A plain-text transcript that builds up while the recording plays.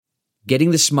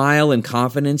Getting the smile and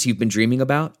confidence you've been dreaming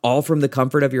about, all from the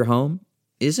comfort of your home,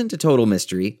 isn't a total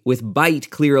mystery with Byte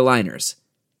clear aligners.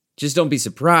 Just don't be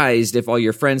surprised if all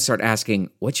your friends start asking,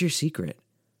 "What's your secret?"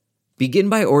 Begin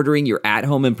by ordering your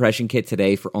at-home impression kit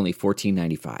today for only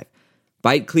 $14.95.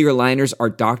 Byte clear aligners are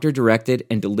doctor-directed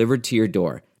and delivered to your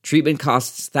door. Treatment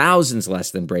costs thousands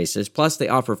less than braces, plus they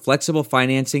offer flexible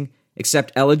financing,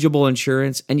 accept eligible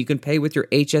insurance, and you can pay with your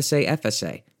HSA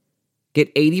FSA. Get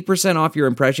 80% off your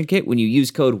impression kit when you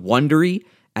use code WONDERY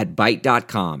at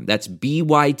Byte.com. That's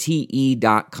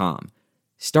BYTE.com.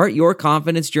 Start your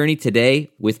confidence journey today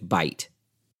with Byte.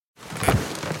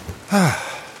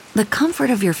 The comfort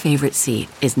of your favorite seat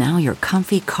is now your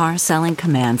comfy car selling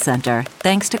command center,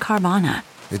 thanks to Carvana.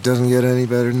 It doesn't get any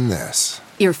better than this.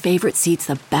 Your favorite seat's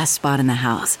the best spot in the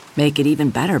house. Make it even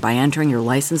better by entering your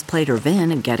license plate or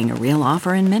VIN and getting a real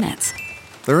offer in minutes.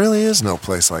 There really is no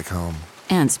place like home.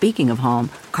 And speaking of home,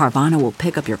 Carvana will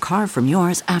pick up your car from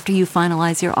yours after you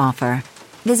finalize your offer.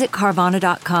 Visit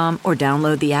Carvana.com or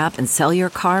download the app and sell your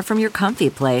car from your comfy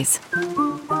place.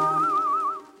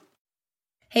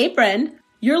 Hey friend,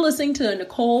 you're listening to the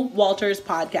Nicole Walters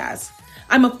podcast.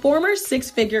 I'm a former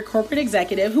six-figure corporate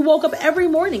executive who woke up every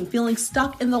morning feeling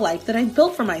stuck in the life that I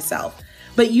built for myself.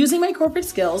 But using my corporate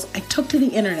skills, I took to the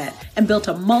internet and built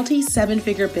a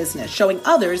multi-seven-figure business showing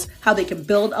others how they can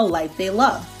build a life they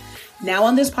love. Now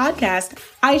on this podcast,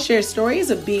 I share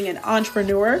stories of being an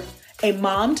entrepreneur, a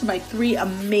mom to my 3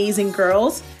 amazing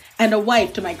girls, and a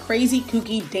wife to my crazy,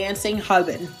 kooky, dancing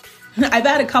husband. I've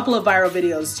had a couple of viral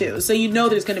videos too, so you know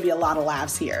there's going to be a lot of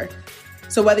laughs here.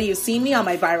 So whether you've seen me on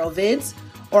my viral vids,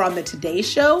 or on the Today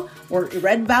Show, or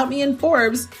read about me in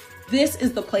Forbes, this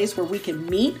is the place where we can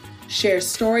meet, share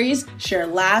stories, share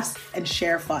laughs, and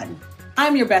share fun.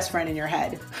 I'm your best friend in your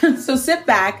head. So sit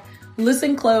back,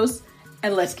 listen close,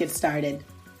 and let's get started.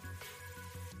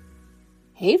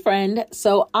 Hey friend,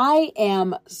 so I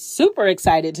am super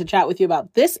excited to chat with you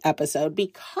about this episode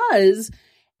because,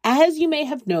 as you may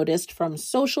have noticed from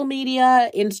social media,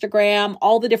 Instagram,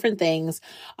 all the different things,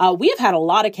 we have had a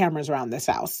lot of cameras around this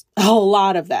house, a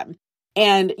lot of them.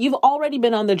 And you've already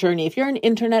been on the journey. If you're an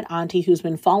internet auntie who's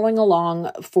been following along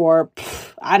for,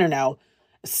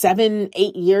 7,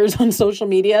 8 years on social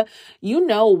media, you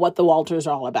know what the Walters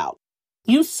are all about.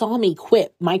 You saw me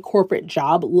quit my corporate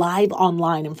job live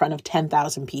online in front of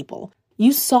 10,000 people.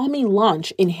 You saw me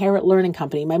launch Inherit Learning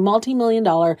Company, my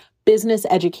multi-million-dollar business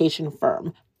education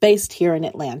firm based here in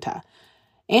Atlanta.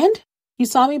 And you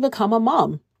saw me become a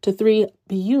mom to 3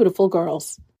 beautiful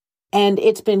girls. And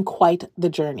it's been quite the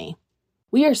journey.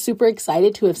 We are super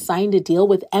excited to have signed a deal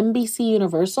with NBC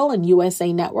Universal and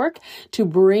USA Network to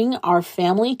bring our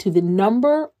family to the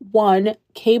 #1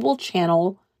 cable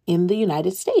channel in the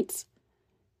United States.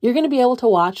 You're going to be able to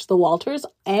watch The Walters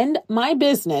and my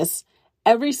business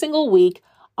every single week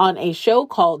on a show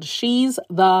called She's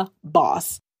the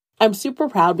Boss. I'm super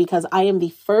proud because I am the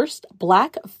first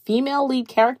Black female lead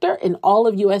character in all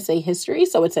of USA history,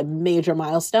 so it's a major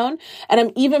milestone. And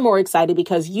I'm even more excited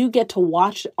because you get to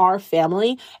watch our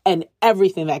family and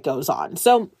everything that goes on.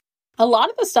 So a lot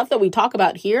of the stuff that we talk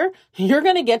about here, you're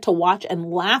going to get to watch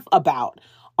and laugh about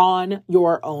on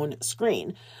your own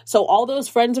screen. So all those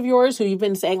friends of yours who you've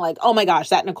been saying like, "Oh my gosh,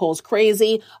 that Nicole's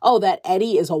crazy. Oh, that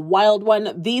Eddie is a wild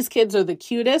one. These kids are the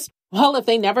cutest." Well, if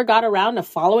they never got around to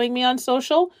following me on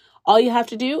social, all you have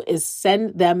to do is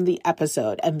send them the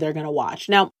episode and they're going to watch.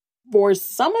 Now, for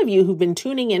some of you who've been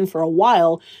tuning in for a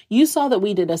while, you saw that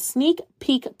we did a sneak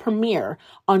peek premiere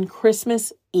on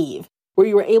Christmas Eve, where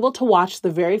you were able to watch the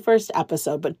very first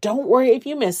episode. But don't worry if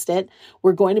you missed it.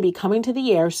 We're going to be coming to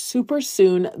the air super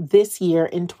soon this year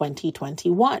in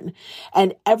 2021.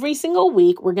 And every single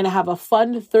week, we're going to have a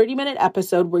fun 30-minute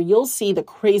episode where you'll see the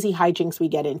crazy hijinks we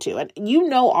get into. And you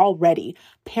know already,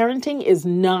 parenting is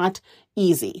not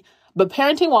easy. But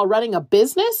parenting while running a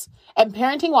business and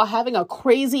parenting while having a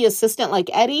crazy assistant like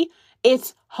Eddie,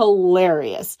 it's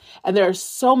hilarious. And there are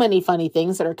so many funny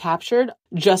things that are captured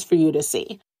just for you to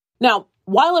see. Now,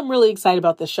 while I'm really excited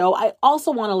about the show, I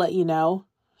also want to let you know,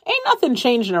 ain't nothing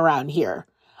changing around here.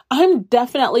 I'm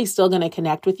definitely still going to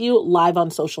connect with you live on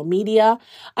social media.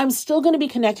 I'm still going to be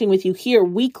connecting with you here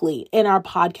weekly in our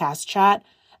podcast chat.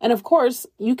 And of course,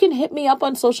 you can hit me up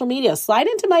on social media. Slide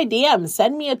into my DMs.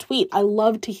 Send me a tweet. I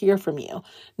love to hear from you.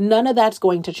 None of that's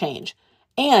going to change.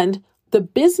 And the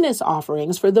business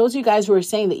offerings, for those of you guys who are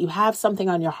saying that you have something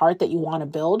on your heart that you want to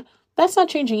build, that's not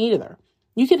changing either.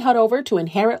 You can head over to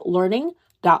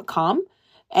inheritlearning.com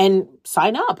and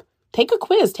sign up. Take a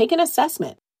quiz, take an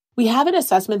assessment. We have an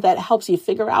assessment that helps you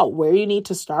figure out where you need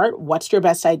to start, what's your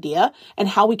best idea, and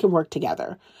how we can work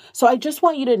together. So I just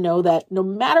want you to know that no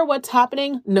matter what's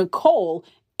happening, Nicole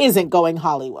isn't going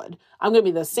Hollywood. I'm going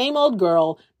to be the same old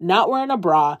girl, not wearing a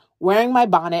bra, wearing my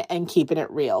bonnet, and keeping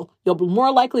it real. You'll be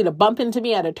more likely to bump into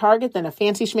me at a Target than a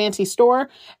fancy schmancy store,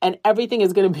 and everything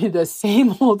is going to be the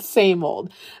same old, same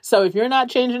old. So if you're not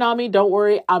changing on me, don't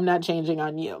worry, I'm not changing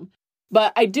on you.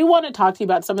 But I do want to talk to you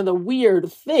about some of the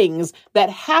weird things that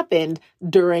happened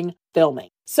during filming.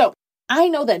 So I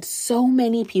know that so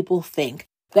many people think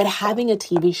that having a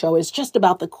TV show is just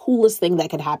about the coolest thing that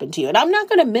could happen to you. And I'm not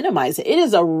going to minimize it. It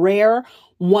is a rare,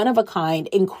 one-of-a-kind,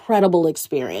 incredible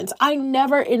experience. I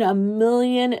never in a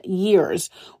million years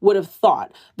would have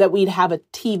thought that we'd have a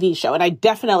TV show. And I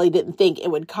definitely didn't think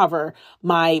it would cover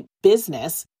my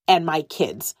business and my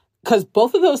kids, because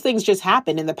both of those things just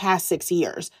happened in the past 6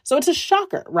 years. So it's a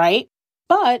shocker, right?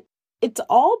 But it's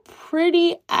all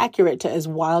pretty accurate to as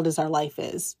wild as our life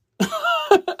is.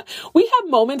 We have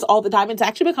moments all the time. It's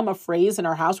actually become a phrase in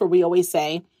our house where we always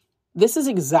say, this is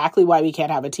exactly why we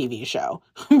can't have a TV show,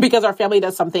 because our family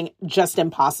does something just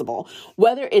impossible.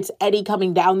 Whether it's Eddie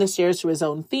coming down the stairs to his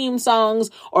own theme songs,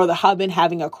 or the husband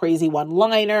having a crazy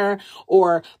one-liner,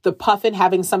 or the puffin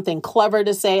having something clever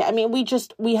to say. I mean,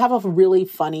 we have a really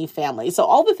funny family. So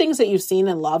all the things that you've seen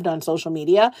and loved on social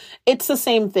media, it's the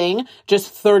same thing,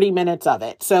 just 30 minutes of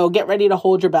it. So get ready to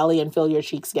hold your belly and feel your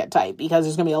cheeks get tight, because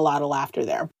there's going to be a lot of laughter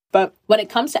there. But when it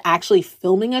comes to actually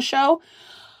filming a show,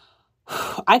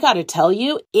 I got to tell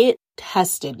you, it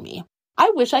tested me.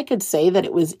 I wish I could say that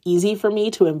it was easy for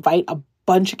me to invite a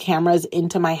bunch of cameras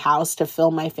into my house to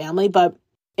film my family, but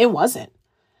it wasn't.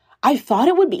 I thought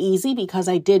it would be easy because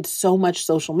I did so much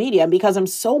social media and because I'm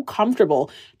so comfortable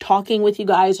talking with you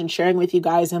guys and sharing with you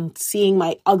guys and seeing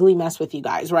my ugly mess with you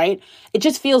guys, right? It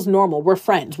just feels normal. We're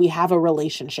friends. We have a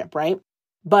relationship, right?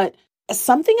 But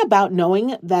something about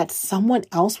knowing that someone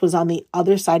else was on the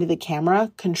other side of the camera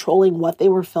controlling what they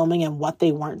were filming and what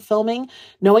they weren't filming,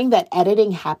 knowing that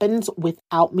editing happens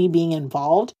without me being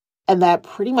involved and that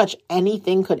pretty much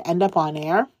anything could end up on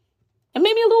air, it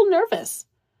made me a little nervous.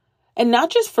 And not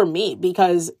just for me,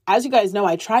 because as you guys know,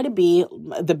 I try to be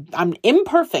I'm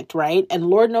imperfect, right? And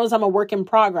Lord knows I'm a work in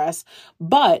progress,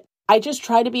 but I just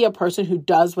try to be a person who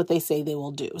does what they say they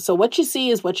will do. So what you see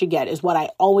is what you get, is what I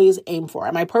always aim for.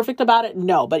 Am I perfect about it?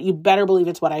 No, but you better believe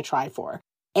it's what I try for.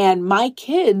 And my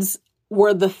kids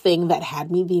were the thing that had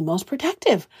me the most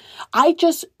protective. I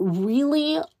just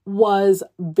really was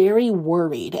very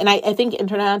worried. And I think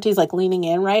internet aunties like leaning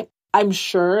in, right? I'm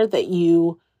sure that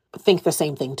you think the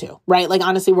same thing too, right? Like,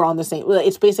 honestly, we're on the same,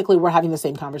 it's basically, we're having the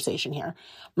same conversation here.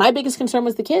 My biggest concern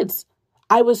was the kids.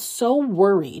 I was so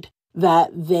worried that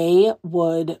they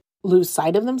would lose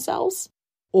sight of themselves,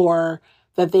 or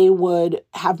that they would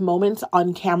have moments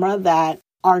on camera that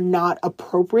are not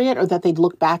appropriate, or that they'd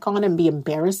look back on and be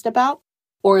embarrassed about,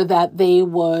 or that they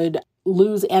would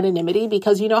lose anonymity,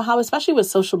 because you know how, especially with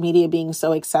social media being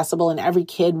so accessible and every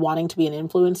kid wanting to be an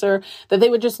influencer, that they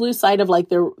would just lose sight of like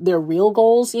their real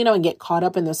goals, you know, and get caught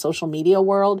up in the social media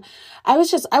world. I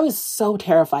was so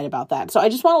terrified about that. So I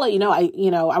just want to let you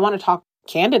know, I want to talk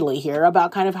candidly here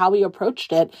about kind of how we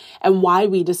approached it and why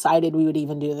we decided we would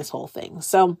even do this whole thing.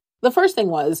 So the first thing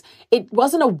was, it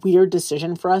wasn't a weird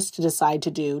decision for us to decide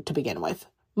to do to begin with,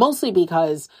 mostly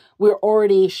because we're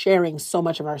already sharing so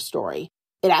much of our story.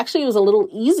 It actually was a little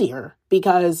easier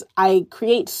because I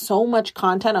create so much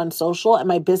content on social and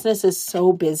my business is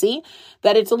so busy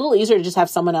that it's a little easier to just have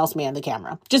someone else man the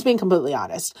camera. Just being completely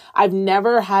honest. I've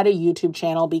never had a YouTube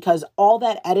channel because all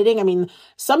that editing, I mean,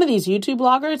 some of these YouTube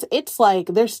bloggers, it's like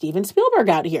they're Steven Spielberg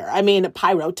out here. I mean,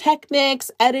 pyrotechnics,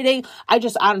 editing. I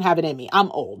don't have it in me. I'm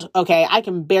old. Okay. I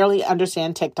can barely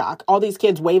understand TikTok. All these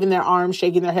kids waving their arms,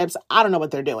 shaking their hips. I don't know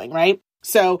what they're doing, right?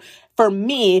 So for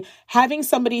me, having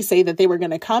somebody say that they were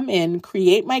going to come in,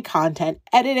 create my content,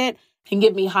 edit it, and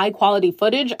give me high quality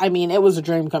footage, I mean, it was a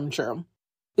dream come true.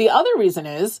 The other reason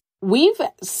is we've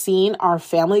seen our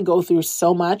family go through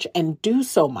so much and do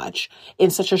so much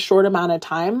in such a short amount of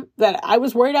time that I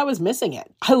was worried I was missing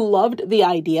it. I loved the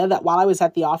idea that while I was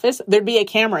at the office, there'd be a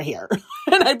camera here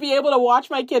and I'd be able to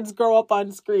watch my kids grow up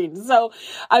on screen. So,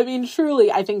 I mean,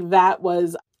 truly, I think that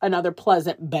was another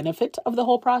pleasant benefit of the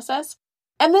whole process.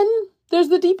 And then there's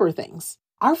the deeper things.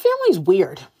 Our family's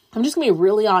weird. I'm just going to be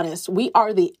really honest. We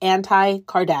are the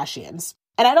anti-Kardashians.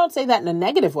 And I don't say that in a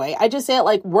negative way. I just say it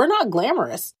like, we're not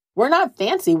glamorous. We're not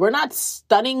fancy. We're not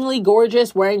stunningly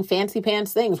gorgeous wearing fancy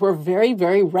pants things. We're very,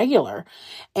 very regular.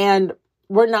 And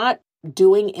we're not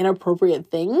doing inappropriate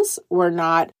things. We're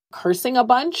not cursing a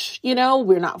bunch, you know,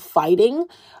 we're not fighting.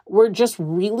 We're just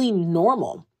really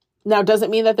normal. Now, does it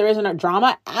mean that there isn't a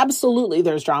drama? Absolutely,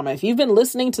 there's drama. If you've been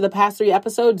listening to the past 3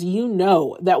 episodes, you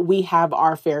know that we have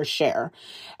our fair share.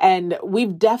 And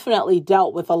we've definitely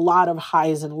dealt with a lot of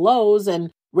highs and lows.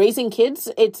 And Raising kids,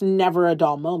 it's never a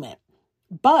dull moment.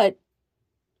 But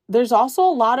there's also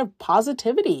a lot of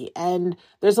positivity and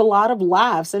there's a lot of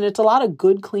laughs and it's a lot of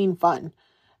good, clean fun.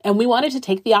 And we wanted to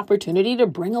take the opportunity to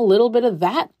bring a little bit of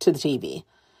that to the TV.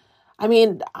 I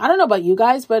mean, I don't know about you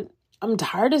guys, but I'm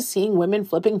tired of seeing women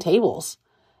flipping tables.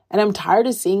 And I'm tired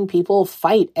of seeing people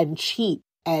fight and cheat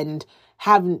and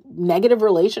have negative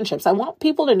relationships. I want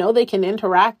people to know they can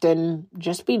interact and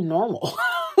just be normal.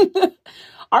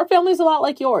 Our family's a lot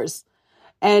like yours.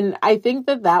 And I think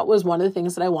that was one of the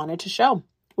things that I wanted to show,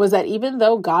 was that even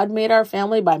though God made our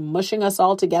family by mushing us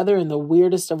all together in the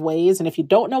weirdest of ways, and if you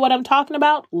don't know what I'm talking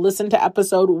about, listen to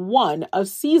episode 1 of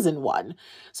season 1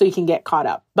 so you can get caught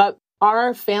up. But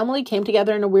our family came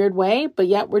together in a weird way, but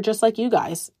yet we're just like you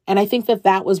guys. And I think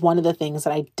that was one of the things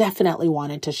that I definitely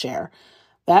wanted to share,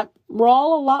 that we're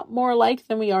all a lot more alike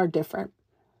than we are different.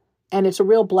 And it's a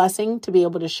real blessing to be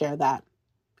able to share that.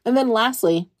 And then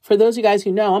lastly, for those of you guys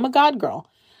who know, I'm a God girl.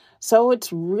 So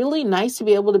it's really nice to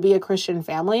be able to be a Christian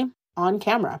family on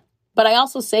camera. But I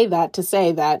also say that to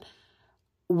say that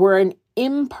we're an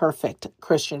imperfect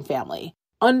Christian family.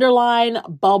 Underline,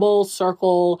 bubble,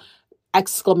 circle,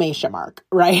 exclamation mark,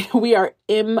 right? We are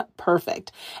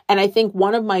imperfect. And I think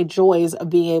one of my joys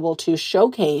of being able to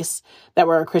showcase that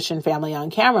we're a Christian family on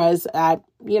camera is that,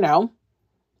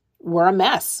 we're a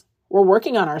mess. We're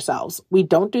working on ourselves. We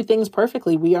don't do things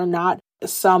perfectly. We are not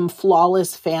some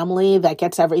flawless family that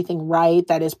gets everything right,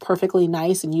 that is perfectly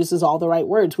nice and uses all the right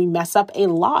words. We mess up a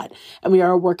lot and we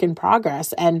are a work in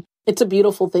progress. And it's a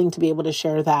beautiful thing to be able to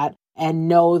share that and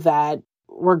know that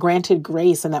we're granted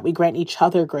grace and that we grant each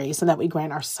other grace and that we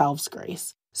grant ourselves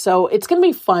grace. So it's going to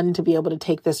be fun to be able to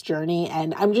take this journey.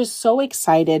 And I'm just so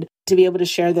excited to be able to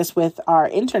share this with our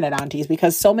internet aunties,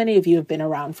 because so many of you have been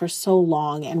around for so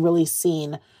long and really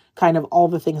seen kind of all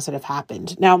the things that have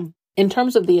happened. Now, in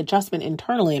terms of the adjustment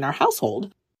internally in our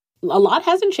household, a lot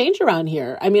hasn't changed around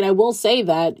here. I mean, I will say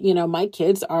that, my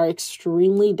kids are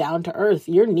extremely down to earth.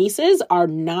 Your nieces are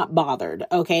not bothered,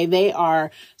 okay? They are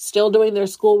still doing their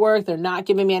schoolwork. They're not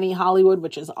giving me any Hollywood,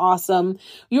 which is awesome.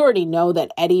 You already know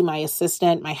that Eddie, my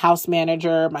assistant, my house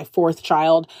manager, my 4th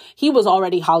child, he was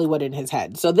already Hollywood in his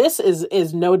head. So this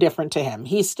is no different to him.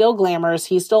 He's still glamorous.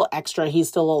 He's still extra. He's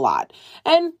still a lot.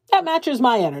 And that matches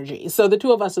my energy. So the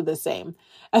two of us are the same.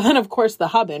 And then, of course, the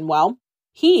husband, well,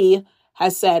 he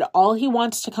has said all he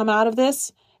wants to come out of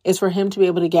this is for him to be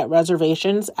able to get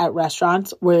reservations at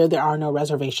restaurants where there are no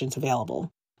reservations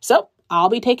available. So I'll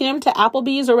be taking him to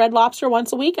Applebee's or Red Lobster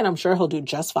once a week, and I'm sure he'll do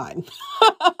just fine.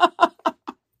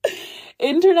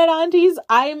 Internet aunties,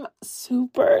 I'm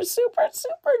super, super,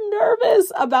 super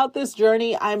nervous about this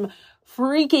journey. I'm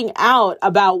freaking out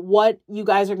about what you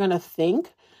guys are going to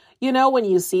think, when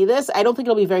you see this. I don't think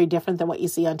it'll be very different than what you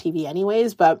see on TV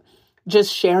anyways, but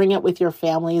just sharing it with your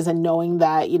families and knowing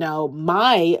that,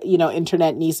 my,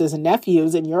 internet nieces and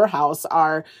nephews in your house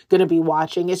are going to be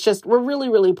watching. It's just, we're really,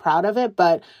 really proud of it,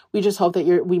 but we just hope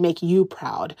that we make you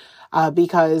proud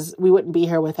because we wouldn't be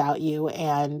here without you.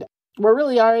 And we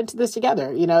really are into this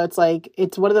together.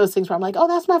 It's one of those things where I'm like, oh,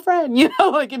 that's my friend,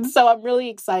 and so I'm really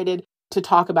excited to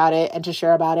talk about it and to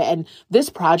share about it. And this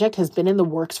project has been in the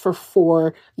works for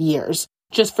 4 years.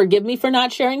 Just forgive me for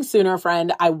not sharing sooner,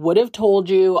 friend. I would have told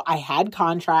you. I had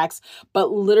contracts, but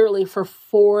literally for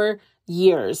 4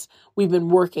 years, we've been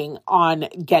working on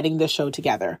getting the show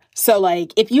together. So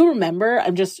if you remember,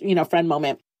 I'm just, friend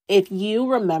moment. If you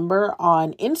remember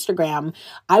on Instagram,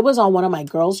 I was on one of my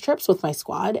girls' trips with my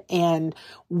squad and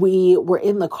we were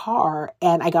in the car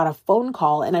and I got a phone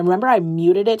call and I remember I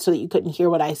muted it so that you couldn't hear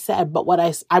what I said. But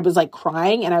I was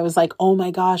crying and I was like, oh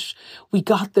my gosh, we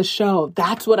got the show.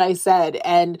 That's what I said.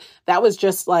 And that was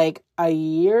just a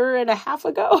year and a half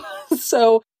ago.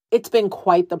 So it's been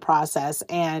quite the process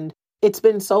and it's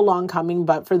been so long coming.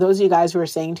 But for those of you guys who are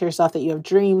saying to yourself that you have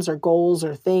dreams or goals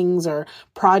or things or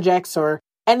projects or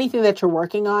anything that you're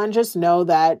working on, just know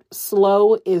that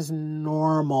slow is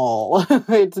normal.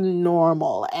 It's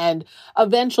normal. And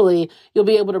eventually you'll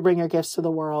be able to bring your gifts to the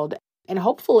world. And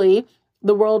hopefully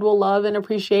the world will love and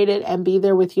appreciate it and be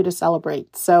there with you to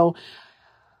celebrate. So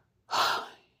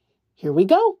here we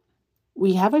go.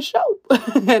 We have a show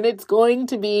and it's going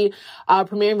to be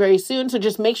premiering very soon. So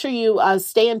just make sure you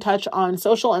stay in touch on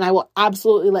social and I will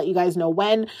absolutely let you guys know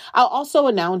when. I'll also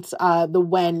announce the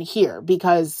when here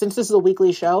because since this is a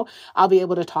weekly show, I'll be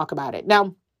able to talk about it.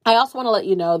 Now, I also want to let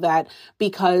you know that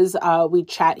because we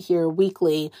chat here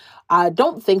weekly,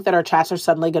 don't think that our chats are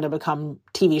suddenly going to become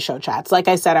TV show chats. Like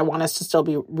I said, I want us to still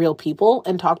be real people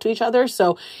and talk to each other.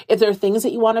 So if there are things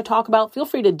that you want to talk about, feel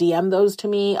free to DM those to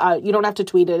me. You don't have to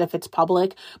tweet it if it's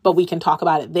public, but we can talk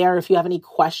about it there. If you have any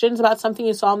questions about something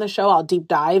you saw on the show, I'll deep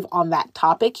dive on that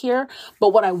topic here.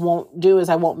 But what I won't do is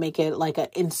I won't make it like an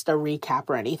Insta recap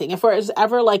or anything. If there's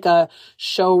ever like a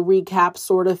show recap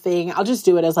sort of thing, I'll just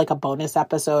do it as like a bonus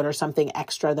episode or something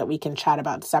extra that we can chat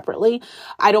about separately.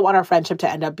 I don't want our friendship to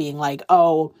end up being like,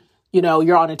 oh, you know,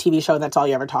 you're on a TV show and that's all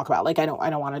you ever talk about. Like, I don't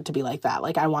want it to be like that.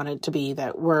 Like, I want it to be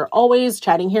that we're always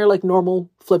chatting here like normal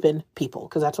flippin' people,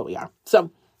 because that's what we are.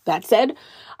 So that said,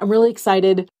 I'm really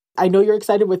excited. I know you're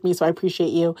excited with me, so I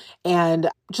appreciate you. And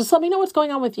just let me know what's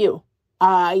going on with you.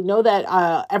 I know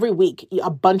that every week a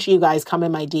bunch of you guys come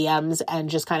in my DMs and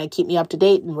just kind of keep me up to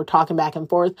date, and we're talking back and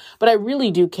forth, but I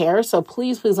really do care. So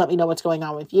please let me know what's going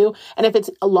on with you. And if it's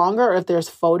longer or if there's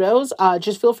photos,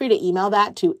 just feel free to email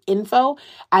that to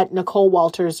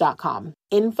info@NicoleWalters.com.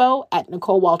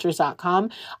 info@NicoleWalters.com.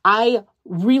 I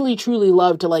really, truly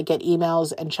love to like get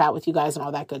emails and chat with you guys and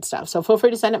all that good stuff. So feel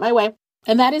free to send it my way.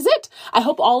 And that is it. I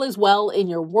hope all is well in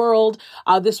your world.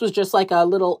 This was just like a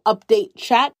little update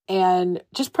chat, and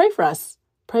just pray for us.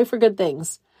 Pray for good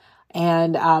things.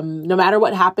 And no matter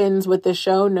what happens with this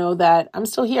show, know that I'm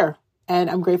still here,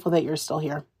 and I'm grateful that you're still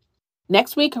here.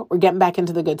 Next week, we're getting back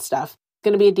into the good stuff. It's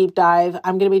going to be a deep dive.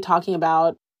 I'm going to be talking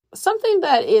about something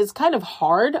that is kind of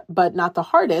hard, but not the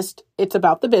hardest. It's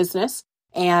about the business,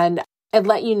 and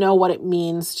let you know what it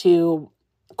means to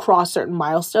cross certain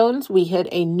milestones. We hit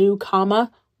a new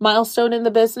comma milestone in the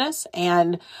business,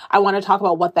 and I want to talk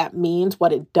about what that means,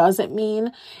 what it doesn't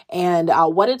mean, and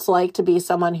what it's like to be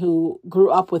someone who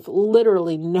grew up with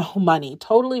literally no money,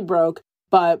 totally broke,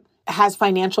 but has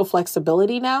financial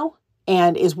flexibility now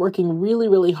and is working really,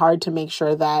 really hard to make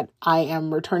sure that I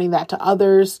am returning that to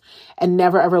others and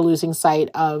never ever losing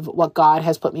sight of what God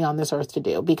has put me on this earth to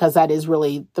do, because that is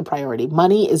really the priority.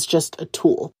 Money is just a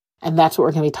tool. And that's what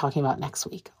we're going to be talking about next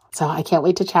week. So I can't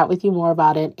wait to chat with you more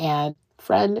about it. And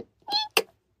friend, eek,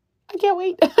 I can't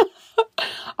wait.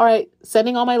 All right.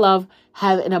 Sending all my love.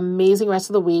 Have an amazing rest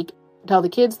of the week. Tell the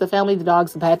kids, the family, the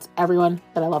dogs, the pets, everyone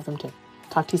that I love them too.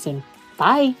 Talk to you soon.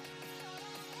 Bye.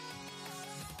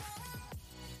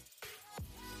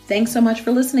 Thanks so much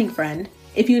for listening, friend.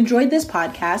 If you enjoyed this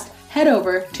podcast, head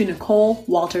over to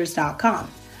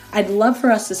NicoleWalters.com. I'd love for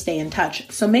us to stay in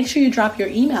touch, so make sure you drop your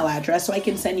email address so I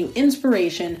can send you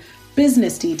inspiration,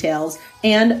 business details,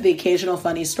 and the occasional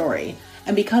funny story.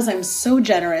 And because I'm so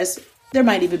generous, there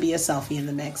might even be a selfie in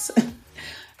the mix.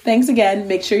 Thanks again.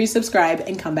 Make sure you subscribe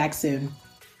and come back soon.